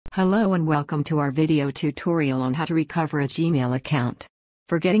Hello and welcome to our video tutorial on how to recover a Gmail account.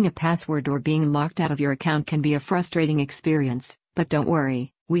 Forgetting a password or being locked out of your account can be a frustrating experience, but don't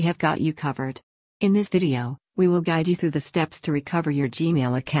worry, we have got you covered. In this video, we will guide you through the steps to recover your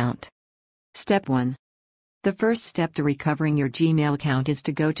Gmail account. Step 1. The first step to recovering your Gmail account is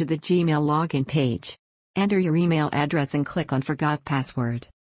to go to the Gmail login page. Enter your email address and click on Forgot Password.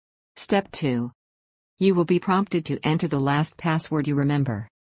 Step 2. You will be prompted to enter the last password you remember.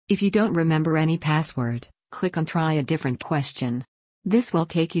 If you don't remember any password, click on Try a different question. This will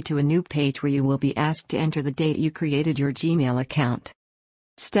take you to a new page where you will be asked to enter the date you created your Gmail account.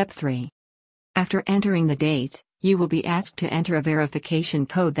 Step 3. After entering the date, you will be asked to enter a verification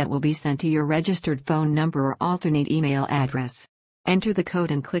code that will be sent to your registered phone number or alternate email address. Enter the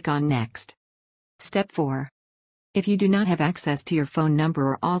code and click on Next. Step 4. If you do not have access to your phone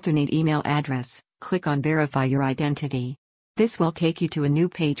number or alternate email address, click on Verify Your Identity. This will take you to a new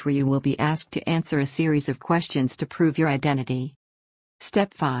page where you will be asked to answer a series of questions to prove your identity.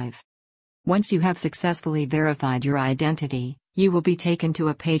 Step 5. Once you have successfully verified your identity, you will be taken to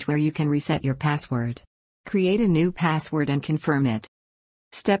a page where you can reset your password. Create a new password and confirm it.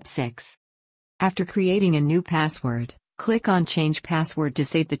 Step 6. After creating a new password, click on Change Password to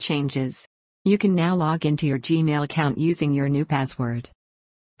save the changes. You can now log into your Gmail account using your new password.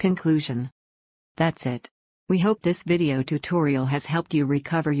 Conclusion. That's it. We hope this video tutorial has helped you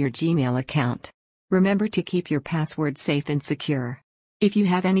recover your Gmail account. Remember to keep your password safe and secure. If you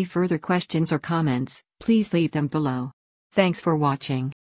have any further questions or comments, please leave them below. Thanks for watching.